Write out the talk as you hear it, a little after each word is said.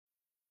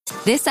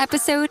This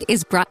episode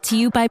is brought to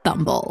you by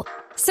Bumble.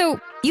 So,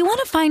 you want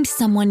to find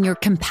someone you're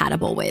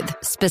compatible with,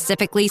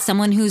 specifically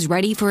someone who's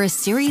ready for a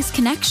serious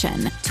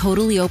connection,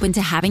 totally open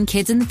to having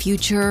kids in the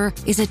future,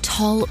 is a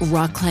tall,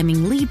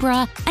 rock-climbing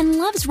Libra, and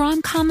loves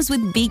rom-coms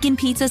with vegan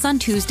pizzas on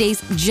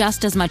Tuesdays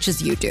just as much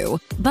as you do.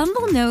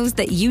 Bumble knows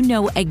that you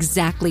know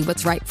exactly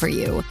what's right for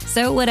you.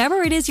 So whatever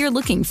it is you're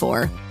looking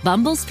for,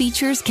 Bumble's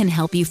features can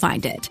help you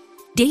find it.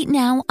 Date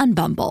now on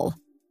Bumble.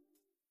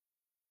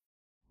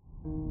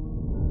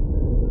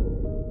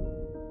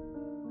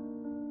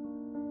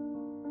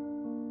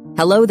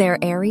 Hello there,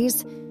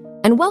 Aries,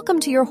 and welcome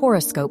to your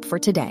horoscope for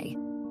today,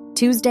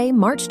 Tuesday,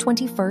 March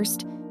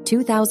 21st,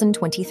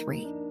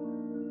 2023.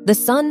 The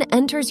sun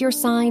enters your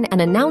sign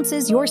and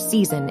announces your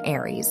season,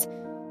 Aries.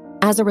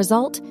 As a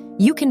result,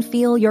 you can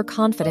feel your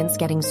confidence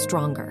getting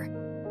stronger.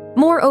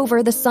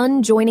 Moreover, the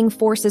sun joining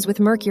forces with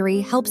Mercury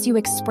helps you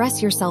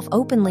express yourself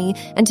openly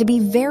and to be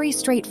very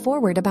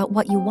straightforward about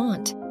what you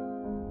want.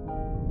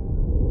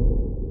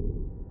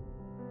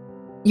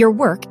 Your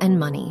work and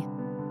money.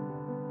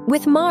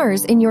 With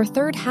Mars in your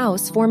third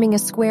house forming a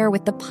square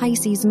with the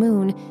Pisces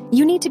moon,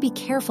 you need to be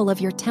careful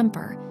of your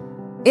temper.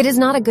 It is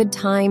not a good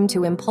time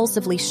to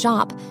impulsively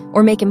shop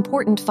or make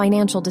important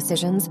financial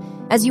decisions,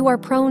 as you are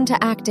prone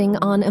to acting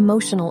on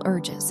emotional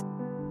urges.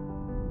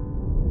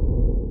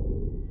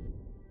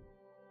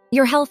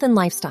 Your health and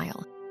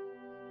lifestyle.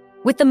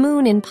 With the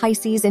moon in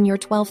Pisces in your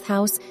 12th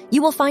house,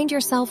 you will find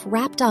yourself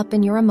wrapped up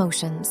in your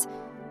emotions.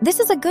 This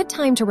is a good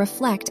time to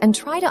reflect and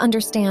try to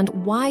understand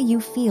why you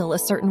feel a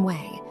certain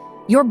way.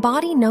 Your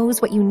body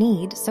knows what you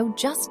need, so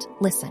just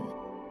listen.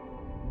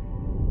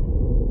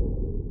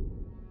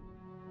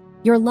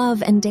 Your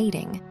love and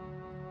dating.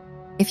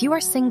 If you are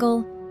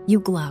single,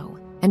 you glow,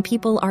 and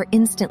people are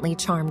instantly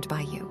charmed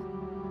by you.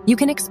 You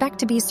can expect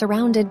to be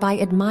surrounded by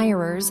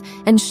admirers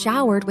and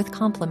showered with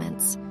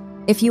compliments.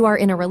 If you are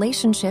in a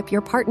relationship,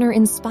 your partner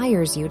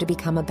inspires you to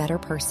become a better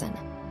person.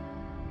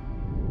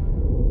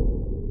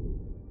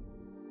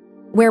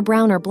 Wear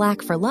brown or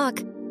black for luck.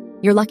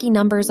 Your lucky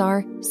numbers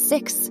are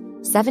 6,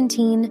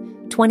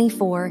 17,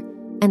 24,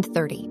 and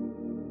 30.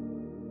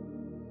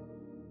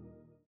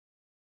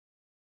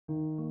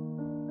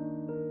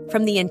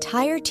 From the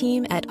entire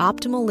team at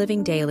Optimal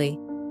Living Daily,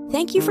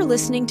 thank you for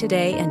listening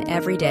today and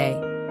every day.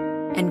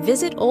 And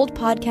visit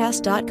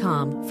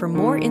oldpodcast.com for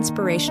more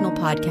inspirational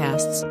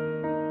podcasts.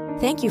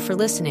 Thank you for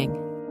listening.